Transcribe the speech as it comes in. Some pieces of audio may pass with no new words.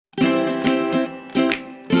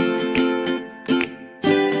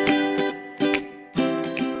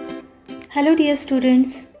Hello dear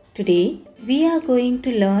students, today we are going to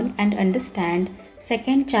learn and understand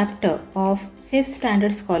second chapter of 5th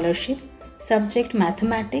standard scholarship, subject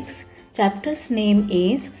mathematics. Chapter's name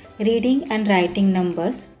is reading and writing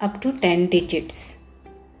numbers up to 10 digits.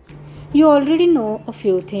 You already know a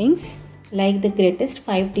few things like the greatest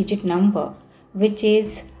 5-digit number, which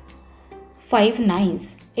is 5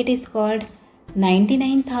 nines. It is called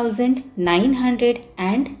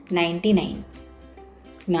 99,999.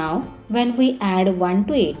 Now, when we add 1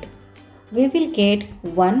 to it, we will get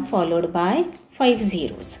 1 followed by 5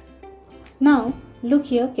 zeros. Now, look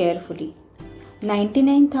here carefully.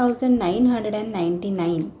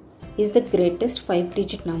 99,999 is the greatest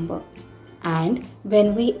 5-digit number. And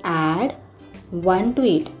when we add 1 to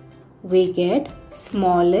it, we get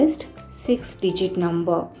smallest 6-digit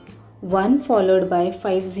number. 1 followed by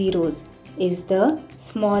 5 zeros is the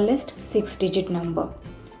smallest 6-digit number.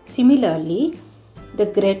 Similarly, the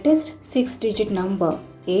greatest 6-digit number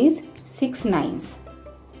is 6 nines.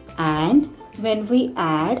 And when we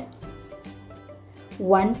add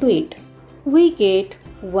 1 to it, we get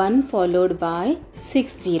 1 followed by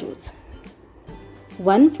 6 zeros.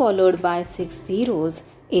 1 followed by 6 zeros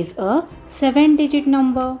is a 7-digit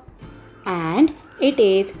number, and it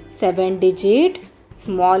is 7-digit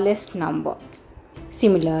smallest number.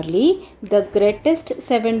 Similarly, the greatest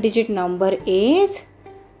 7-digit number is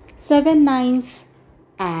 7 nines.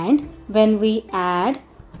 And when we add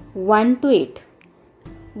 1 to it,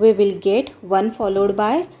 we will get 1 followed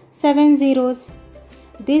by 7 zeros.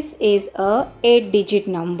 This is a 8-digit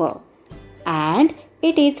number, and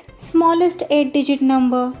it is smallest 8-digit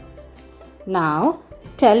number. Now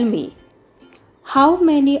tell me, how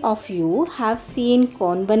many of you have seen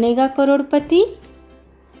Kaun Banega Crorepati?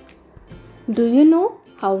 Do you know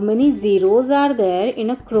how many zeros are there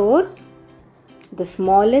in a crore? The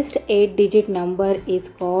smallest 8-digit number is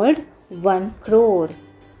called 1 crore,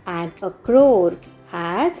 and a crore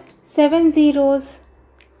has 7 zeros.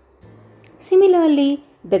 Similarly,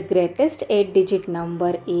 the greatest 8-digit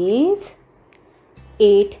number is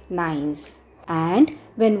 8 nines, and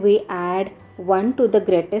when we add 1 to the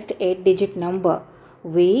greatest 8-digit number,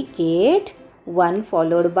 we get 1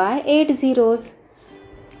 followed by 8 zeros,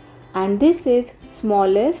 and this is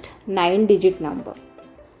smallest 9-digit number.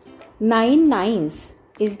 9 nines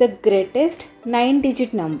is the greatest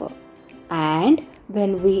 9-digit number, and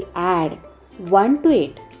when we add 1 to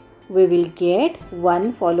it, we will get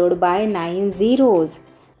 1 followed by 9 zeros.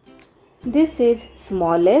 This is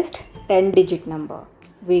smallest 10-digit number.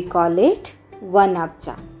 We call it 1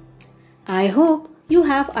 abja. I hope you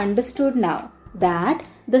have understood now that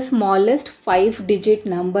the smallest 5-digit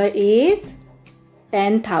number is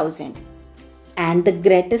 10,000, and the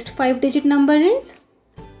greatest 5-digit number is?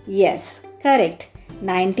 Yes, correct,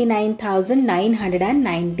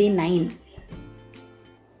 99,999.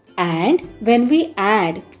 And when we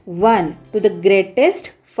add 1 to the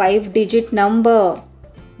greatest 5-digit number,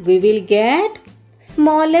 we will get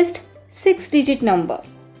smallest 6-digit number.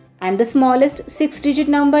 And the smallest 6-digit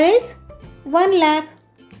number is 1 lakh.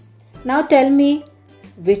 Now tell me,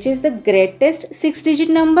 which is the greatest 6-digit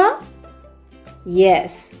number?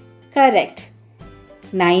 Yes, correct.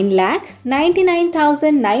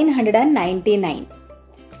 9,99,999.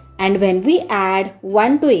 And when we add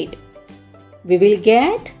 1 to it, we will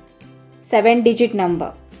get 7-digit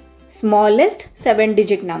number, smallest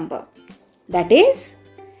 7-digit number, that is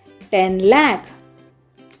 10 lakh.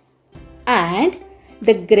 And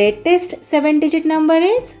the greatest 7-digit number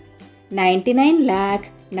is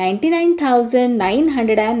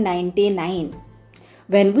 99,99,999.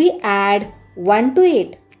 When we add 1 to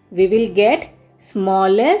it, we will get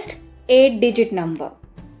smallest 8-digit number,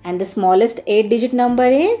 and the smallest 8-digit number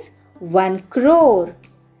is 1 crore,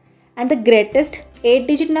 and the greatest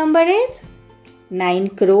 8-digit number is 9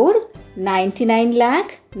 crore 99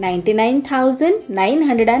 lakh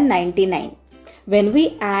 99,999. When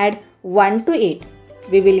we add 1 to it,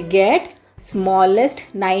 we will get smallest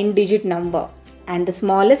 9-digit number, and the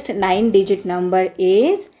smallest 9-digit number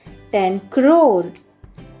is 10 crore.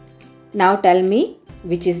 Now tell me,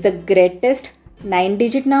 which is the greatest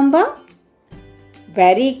 9-digit number?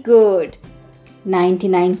 Very good.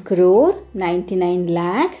 99 crore 99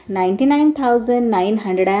 lakh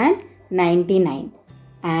 99,999.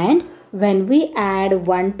 And when we add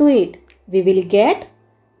 1 to it, we will get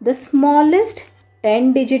the smallest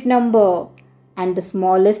 10-digit number, and the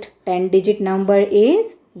smallest 10-digit number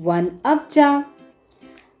is 1 abja.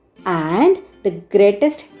 And the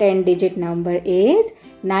greatest 10-digit number is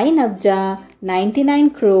 9 abja 99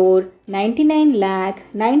 crore 99 lakh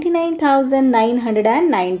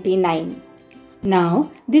 99,999. Now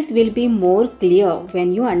this will be more clear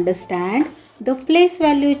when you understand the place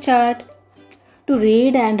value chart. To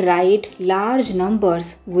read and write large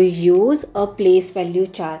numbers, we use a place value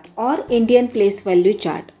chart or Indian place value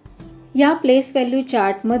chart. या place value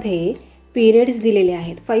chart मध्ये periods दिलेले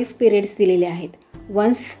आहेत, 5 periods दिलेले आहेत.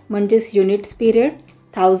 Ones म्हणजेच units period,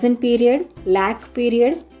 1000 period, lakh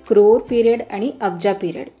period, crore period आणि अब्जा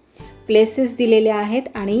period. Places दिलेले आहेत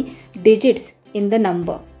आणि digits in the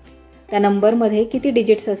number. त्या नंबरमध्ये किती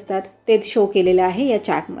digits असतात ते शो केलेले आहे या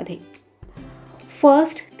चार्टमध्ये.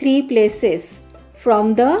 First 3 places from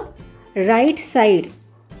the right side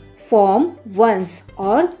form ones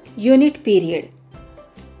or unit period.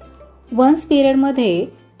 Ones period मध्ये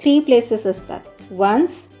 3 places असतात,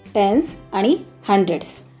 ones, tens आणि hundreds.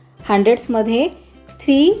 Hundreds मध्ये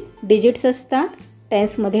 3 digits असतात,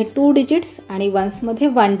 tens मध्ये 2 digits आणि ones मध्ये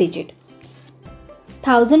 1 digit.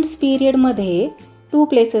 Thousands period मध्ये 2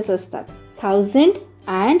 places असतात, 1000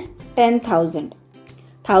 and 10,000.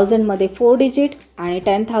 1000 मध्ये 4 digit आणि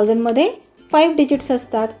 10,000 मध्ये 5 digits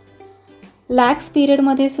असतात. Lakhs period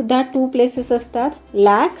मध्ये सुद्धा 2 places असतात,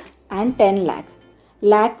 lakh and 10 lakh.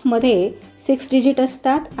 lakh मध्ये 6 digit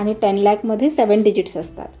असतात आणि 10 lakh मध्ये 7 digits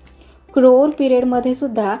असतात. crore period मध्ये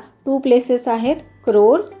सुद्धा 2 places आहेत,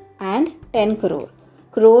 crore and 10 crore.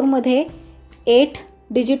 crore मध्ये 8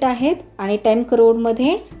 digit आहेत आणि 10 crore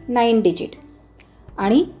मध्ये 9 digit.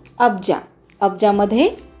 आणि अब्जा मध्ये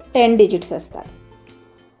 10 digits असतात.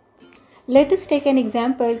 Let us take an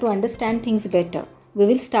example to understand things better. We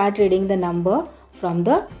will start reading the number from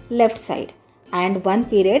the left side and one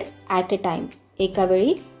period at a time. एका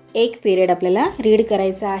वेळी एक पिरियड आपल्याला रीड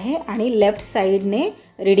करायचा आहे आणि लेफ्ट साईडने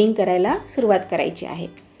रीडिंग करायला सुरुवात करायची आहे.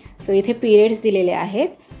 सो इथे पिरियड्स दिलेले आहेत,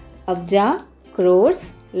 अब्जा,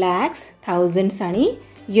 क्रोर्स, लॅक्स, थाउजंड्स आणि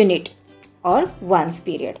युनिट और वन्स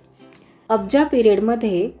पिरियड. अब्जा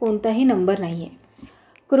पिरियडमध्ये कोणताही नंबर नाही आहे.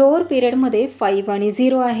 क्रोर पिरियडमध्ये 5 आणि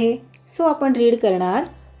 0 आहे. सो आपण रीड करणार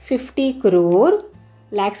 50 crore.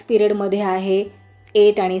 लॅक्स पिरियडमध्ये आहे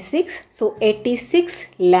 8 आणि 6, सो 86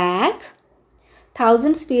 lakh.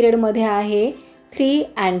 थाउजंड्स पिरियडमध्ये आहे 3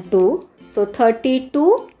 and 2, सो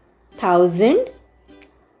 32,000.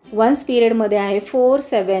 वन्स पिरियडमध्ये आहे 4,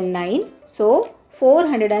 7, 9, सो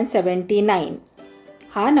 479.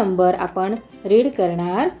 हा नंबर आपण रीड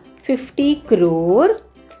करणार 50 crore,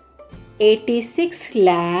 86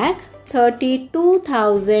 lakh,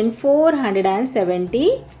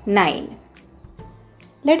 32,479.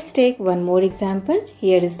 Let's take one more example.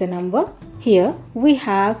 Here is the number. Here we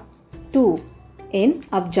have 2 in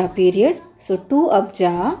abja period. So 2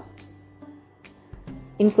 abja.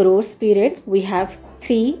 In crores period we have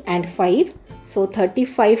 3 and 5. So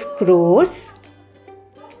 35 crores,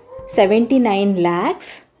 79 lakhs,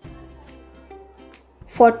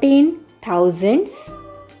 14 thousands,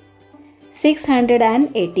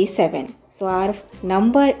 687. So our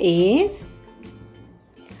number is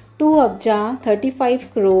 2 abja,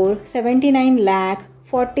 35 crore, 79 lakh,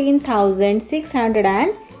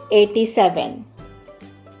 14,687.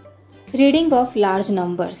 Reading of large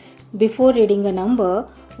numbers. Before reading a number,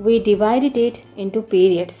 we divided it into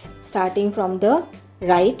periods. Starting from the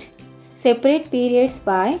right, separate periods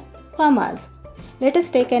by commas. Let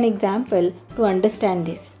us take an example to understand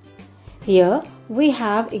this. Here we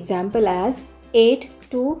have example as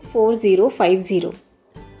 824050.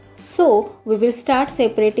 So we will start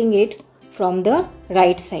separating it from the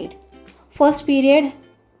right side. First period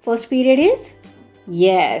is,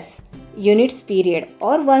 yes, units period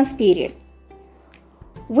or ones period.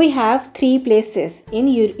 We have 3 places in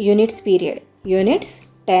units period, units,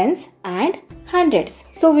 tens and hundreds.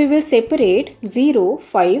 So we will separate 0,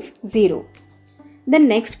 5, 0. The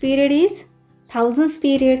next period is thousands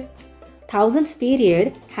period. Thousands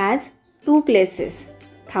period has 2 places,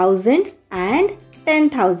 1000 and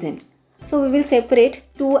 10,000. So we will separate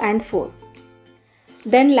 2 and 4.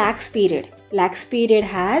 Then lakhs period. Lakhs period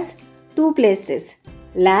has 2 places,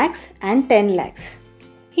 lakhs and 10 lakhs.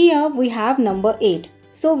 Here we have number 8.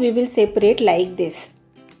 So we will separate like this.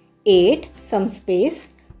 8 some space,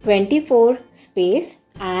 24 space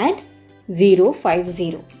and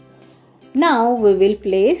 050. Now we will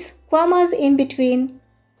place commas in between.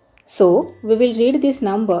 So we will read this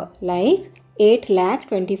number like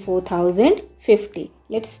 8,24,050.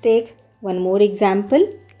 Let's take one more example.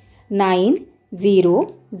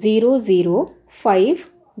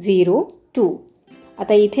 9,0,0,0,5,0,2.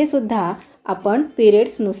 आता इथे सुद्धा आपण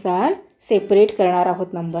पिरियड्सनुसार separate करणार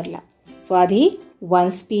आहोत नंबरला. सो आधी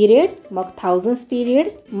ones period, मग thousands period,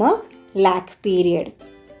 मग lakh period.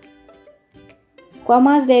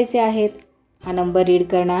 Commas द्यायचे आहेत. हा नंबर रीड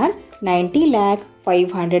करणार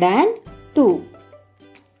 90,502.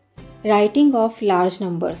 Writing of large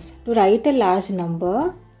numbers. To write a large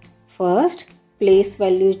number, first place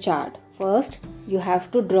value chart. First you have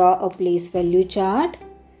to draw a place value chart,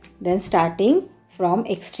 then starting from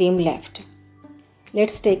extreme left.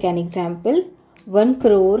 Let's take an example. 1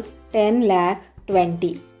 crore 10 lakh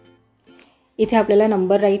 20. इथे आपल्याला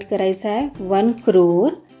number right करायचा आहे 1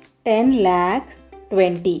 crore 10 lakh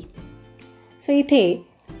 20. सो इथे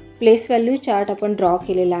place value chart आपण draw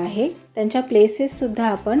केलेला आहे. त्यांच्या places सुद्धा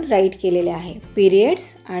आपण राईट केलेले आहे. पिरियड्स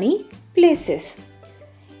आणि प्लेसेस.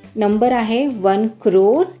 नंबर आहे 1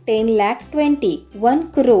 crore 10 lakh 20. 1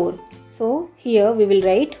 crore. So here we will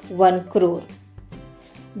write 1 crore.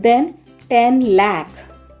 Then 10 lakh.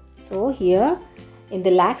 So here in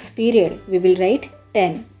the lakhs period we will write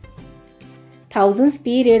 10. Thousands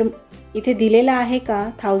period इथे दिलेला आहे का?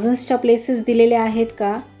 थाउजंड्सच्या प्लेसेस दिलेले आहेत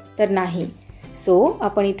का? तर नाही. सो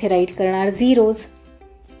आपण इथे राईट करणार झिरोज.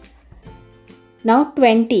 नाव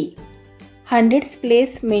 20. हंड्रेड्स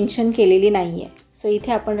प्लेस मेन्शन केलेली नाही आहे. सो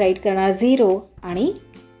इथे आपण राईट करणार 0 आणि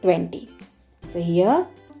 20. So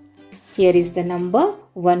here is the number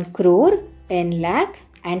 1 crore 10 lakh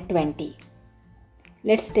and 20.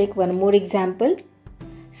 Let's take one more example.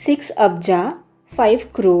 6 abja 5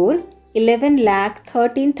 crore 11 lakh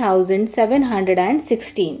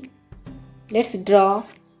 13,716. Let's draw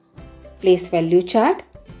place value chart.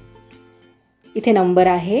 इथे नंबर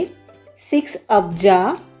आहे 6 abja.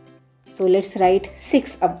 So let's write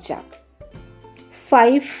 6 abja.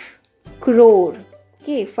 5 crore.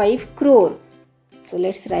 Okay, 5 crore. So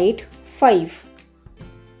let's write 5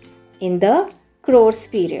 in the crores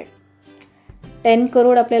period. 10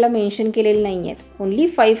 crore आपल्याला mention केलेले नाही आहेत. Only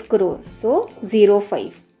 5 crore. So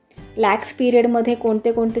 05. Lakhs पिरियडमध्ये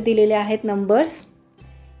कोणते कोणते दिलेले आहेत numbers?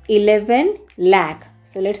 11 lakh.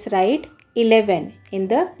 So let's write 11 in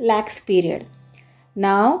the lakhs period.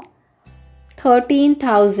 Now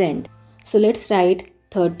 13,000. So let's write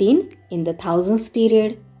 13 in the thousands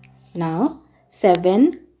period. Now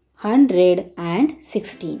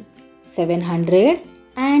 716.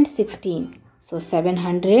 716. So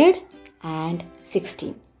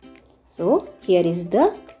 716. So here is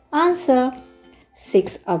the answer.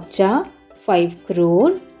 6 abja 5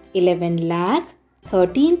 crore 11 lakh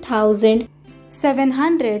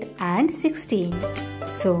 13,716.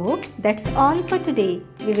 So that's all for today.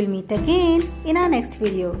 We will meet again in our next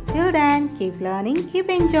video. Till then, keep learning, keep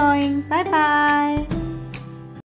enjoying. Bye bye.